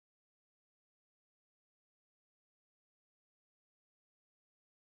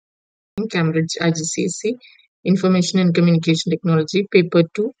Marketing, Cambridge IGCSE Information and Communication Technology, Paper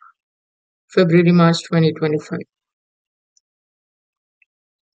 2, February-March 2025.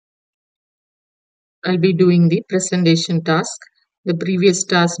 I'll be doing the presentation task. The previous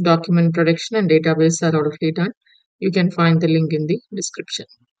task, document production and database, are already done. You can find the link in the description.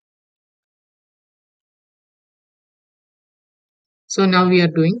 So now we are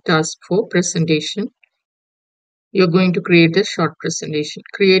doing task 4, presentation. You're going to create a short presentation.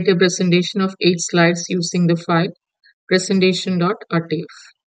 Create a presentation of 8 slides using the file presentation.rtf.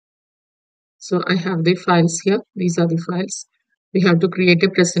 So I have the files here. These are the files. We have to create a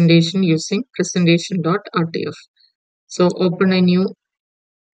presentation using presentation.rtf. So open a new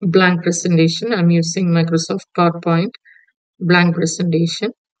blank presentation. I'm using Microsoft PowerPoint blank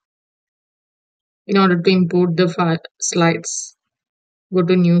presentation. In order to import the slides, go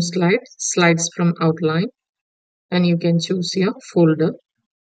to new slide, slides from outline, and you can choose your folder.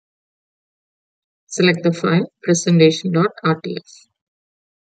 Select the file presentation.rtf.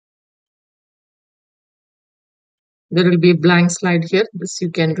 There will be a blank slide here. This you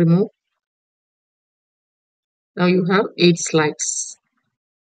can remove. Now you have 8 slides.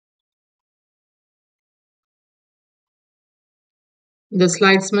 The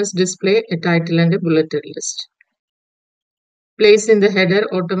slides must display a title and a bulleted list. Place in the header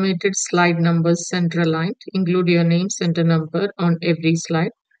automated slide numbers center aligned. Include your name, center number on every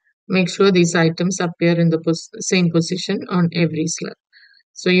slide. Make sure these items appear in the same position on every slide.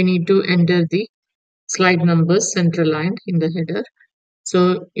 So you need to enter the slide numbers center aligned in the header.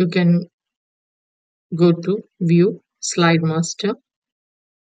 So you can go to View, Slide Master.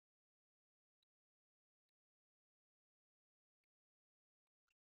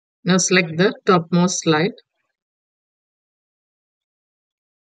 Now select the topmost slide.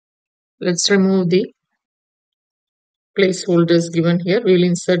 Let's remove the placeholders given here. We will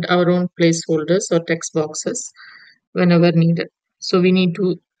insert our own placeholders or text boxes whenever needed. So we need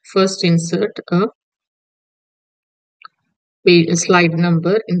to first insert a slide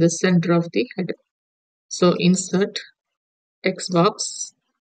number in the center of the header. So insert text box.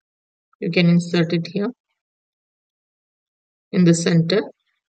 You can insert it here in the center.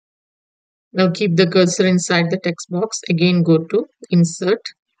 Now keep the cursor inside the text box. Again go to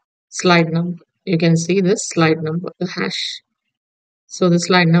insert slide number. You can see the slide number, the hash. So the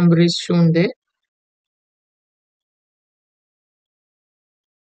slide number is shown there.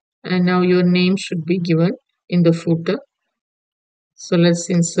 And now your name should be given in the footer. So let's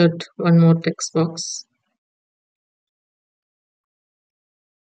insert one more text box.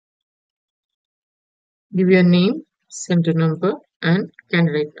 Give your name, center number, and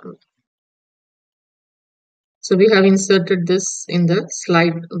candidate number. So we have inserted this in the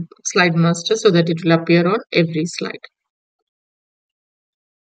slide master so that it will appear on every slide.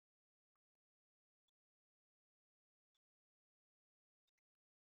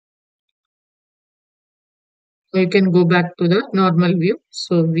 You can go back to the normal view.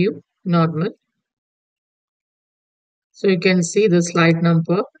 So view, normal. So you can see the slide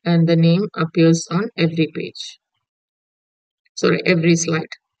number and the name appears on every page. Sorry, every slide.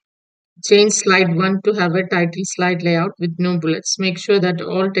 Change slide 1 to have a title slide layout with no bullets. Make sure that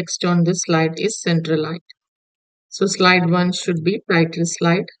all text on this slide is center aligned. So slide 1 should be title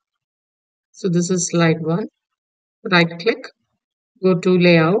slide. So this is slide 1. Right click, go to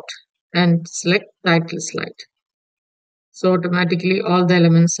layout and select title slide. So automatically all the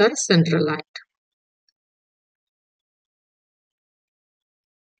elements are center aligned.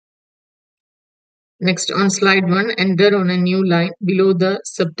 Next, on slide 1, enter on a new line below the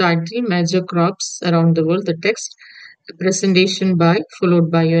subtitle major crops around the world the text presentation by followed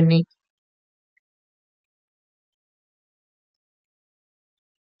by your name.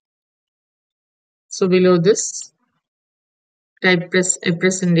 So below this, type a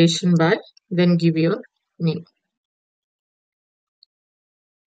presentation by, then give your name.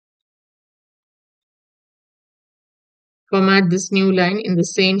 Format this new line in the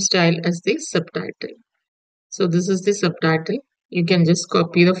same style as the subtitle. So this is the subtitle. You can just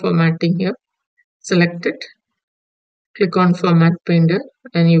copy the formatting here. Select it. Click on Format Painter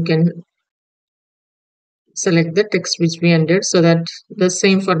and you can select the text which we entered so that the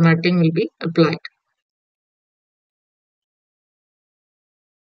same formatting will be applied.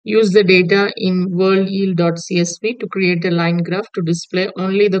 Use the data in worldyield.csv to create a line graph to display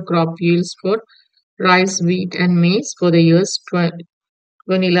only the crop yields for rice, wheat, and maize for the years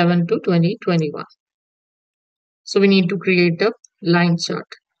 2011 to 2021. So we need to create a line chart.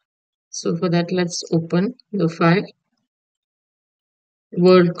 So for that, let's open the file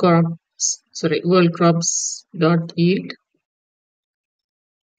worldcrops.yield.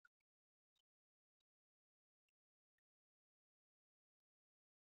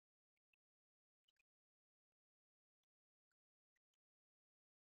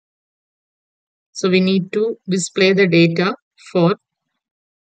 So we need to display the data for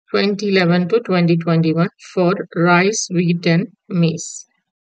 2011 to 2021 for rice, wheat, and maize.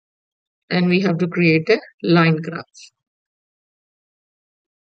 And we have to create a line graph.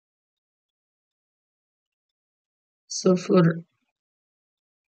 So for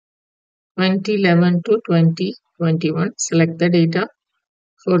 2011 to 2021, select the data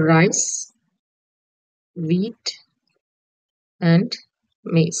for rice, wheat, and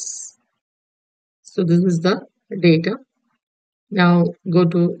maize. So this is the data. Now go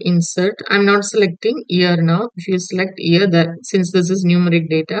to insert. I'm not selecting year now. If you select year, that since this is numeric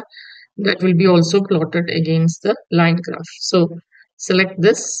data, that will be also plotted against the line graph. So select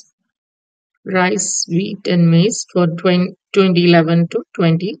this rice, wheat, and maize for 2011 to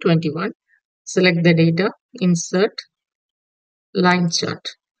 2021. Select the data, insert line chart.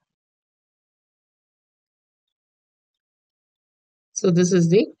 So this is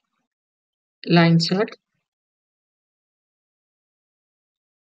the line chart.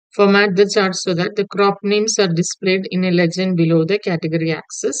 Format the chart so that the crop names are displayed in a legend below the category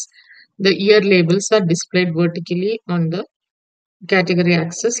axis. The year labels are displayed vertically on the category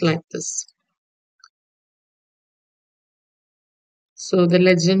axis like this. So the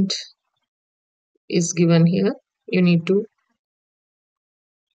legend is given here. You need to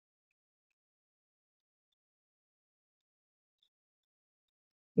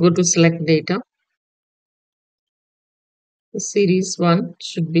go to select data. The series 1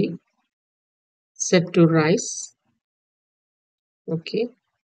 should be set to rice. Okay.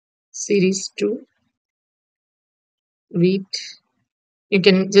 Series 2 wheat. You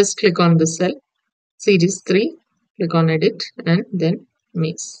can just click on the cell. Series 3, click on edit and then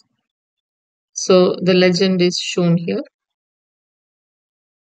maize. So the legend is shown here.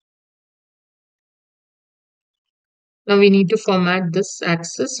 Now we need to format this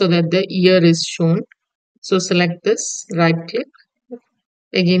axis so that the year is shown. So select this, right click,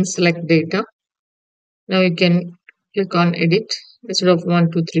 again select data. Now you can click on edit instead of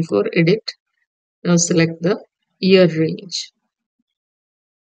 1, 2, 3, 4, edit. Now select the year range.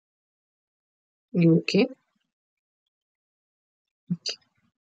 Okay.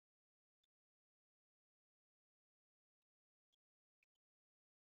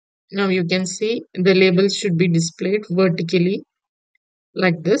 Now you can see the labels should be displayed vertically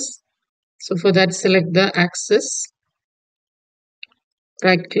like this. So for that, select the axis,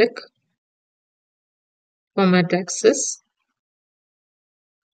 right click, format axis.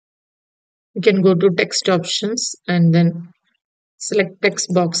 You can go to text options and then select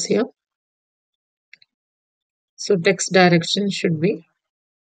text box here. So text direction should be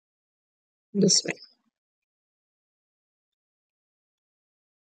this way.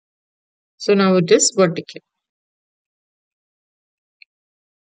 So now it is vertical.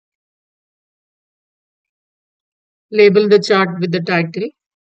 Label the chart with the title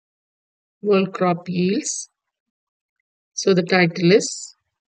World Crop Yields. So the title is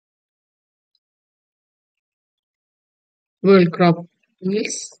World Crop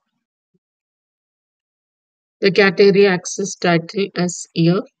Yields. The category axis title as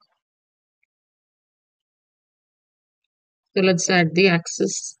year. So let's add the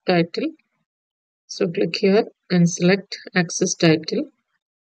axis title. So click here and select axis title.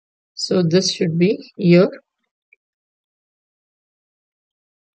 So this should be year.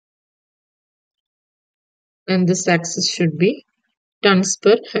 And this axis should be tons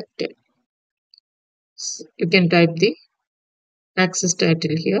per hectare. So you can type the axis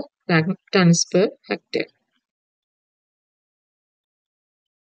title here, tons per hectare.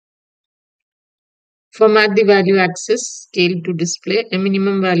 Format the value axis scale to display a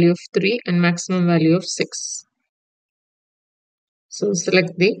minimum value of 3 and maximum value of 6. So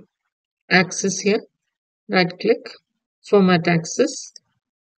select the axis here, right click, format axis.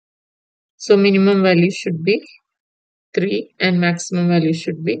 So minimum value should be 3 and maximum value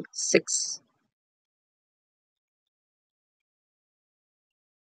should be 6.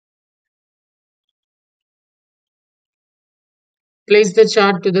 Place the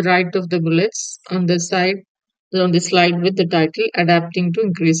chart to the right of the bullets on the slide with the title adapting to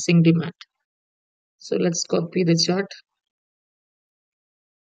increasing demand. So let's copy the chart.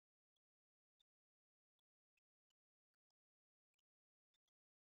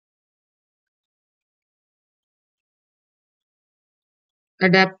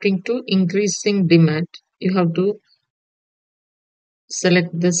 Adapting to increasing demand. You have to select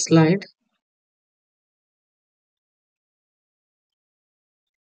this slide.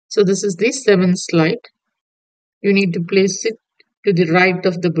 So this is the 7th slide. You need to place it to the right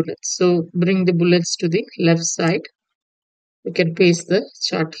of the bullets. So bring the bullets to the left side. You can paste the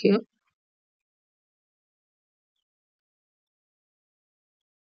chart here.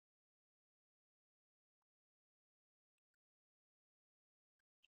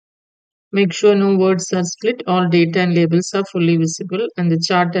 Make sure no words are split, all data and labels are fully visible, and the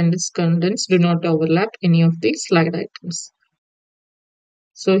chart and its contents do not overlap any of the slide items.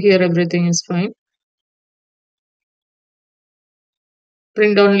 So here everything is fine.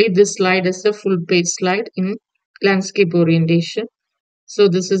 Print only this slide as a full page slide in landscape orientation. So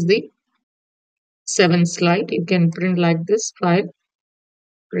this is the 7th slide. You can print like this, file,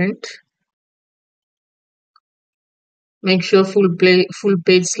 print. Make sure full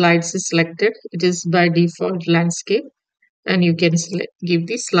page slides is selected. It is by default landscape, and you can give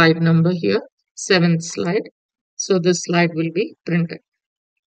the slide number here, 7th slide. So this slide will be printed.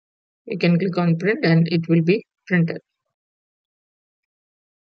 You can click on print and it will be printed.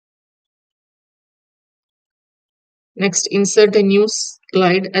 Next, insert a new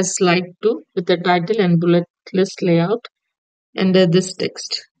slide as slide 2 with the title and bullet list layout under this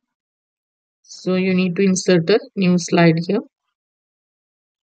text. So you need to insert a new slide here.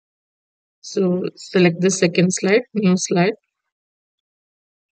 So select the second slide, new slide.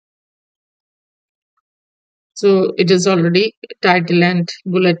 So it is already title and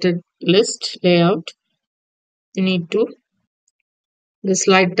bulleted list layout. You need to, the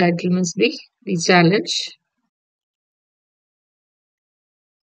slide title must be the challenge.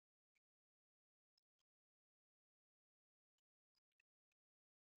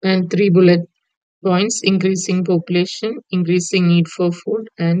 And 3 bullet points: increasing population, increasing need for food,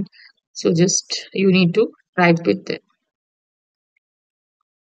 and so just you need to type it there.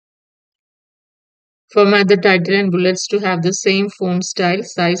 Format the title and bullets to have the same font style,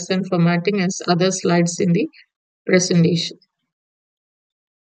 size, and formatting as other slides in the presentation.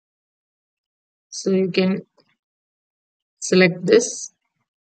 So you can select this,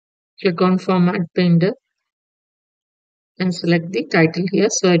 click on Format Painter, and select the title here.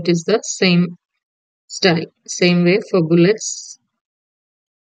 So it is the same style, same way for bullets.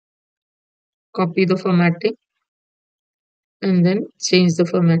 Copy the formatting and then change the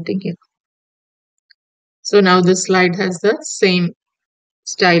formatting here. So now this slide has the same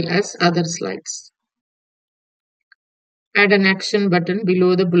style as other slides. Add an action button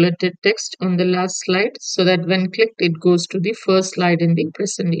below the bulleted text on the last slide so that when clicked it goes to the first slide in the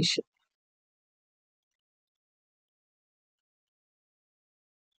presentation.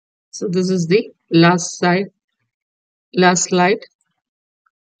 So this is the last slide.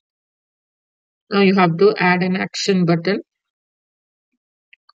 Now you have to add an action button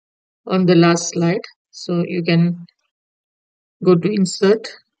on the last slide. So you can go to insert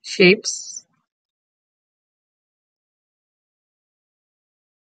shapes.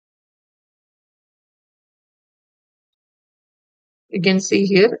 You can see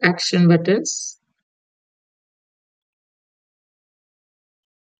here action buttons.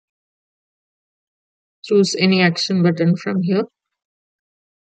 Choose any action button from here.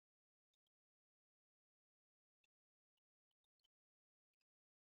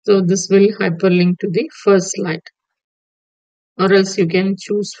 So this will hyperlink to the first slide, or else you can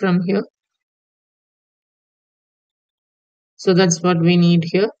choose from here. So that's what we need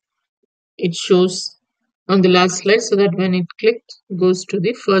here. It shows on the last slide so that when it clicked goes to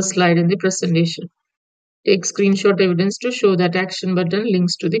the first slide in the presentation. Take screenshot evidence to show that action button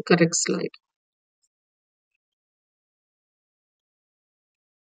links to the correct slide.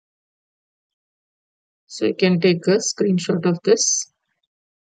 So you can take a screenshot of this.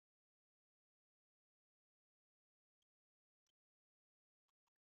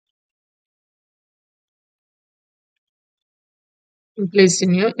 And place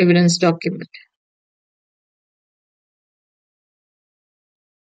in your evidence document.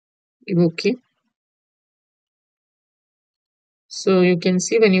 Okay. So you can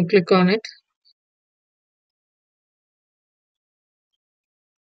see when you click on it,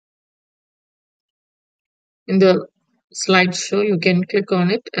 in the slideshow, you can click on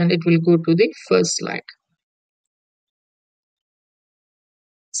it and it will go to the first slide.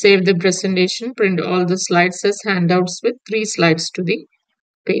 Save the presentation, print all the slides as handouts with 3 slides to the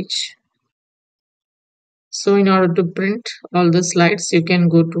page. So in order to print all the slides, you can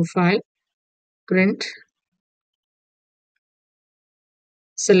go to File, Print,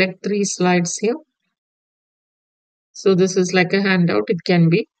 select 3 slides here. So this is like a handout, it can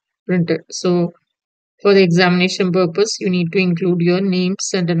be printed. So for the examination purpose, you need to include your name,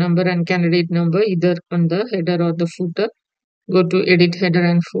 center number, and candidate number either on the header or the footer. Go to Edit Header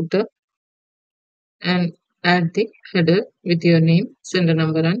and Footer and add the header with your name, center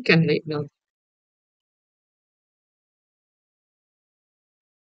number, and candidate number.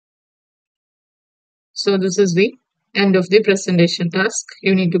 So this is the end of the presentation task.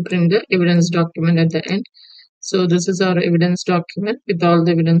 You need to print the evidence document at the end. So this is our evidence document with all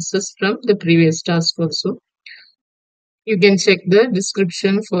the evidences from the previous task also. You can check the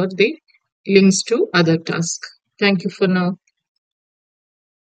description for the links to other tasks. Thank you for now.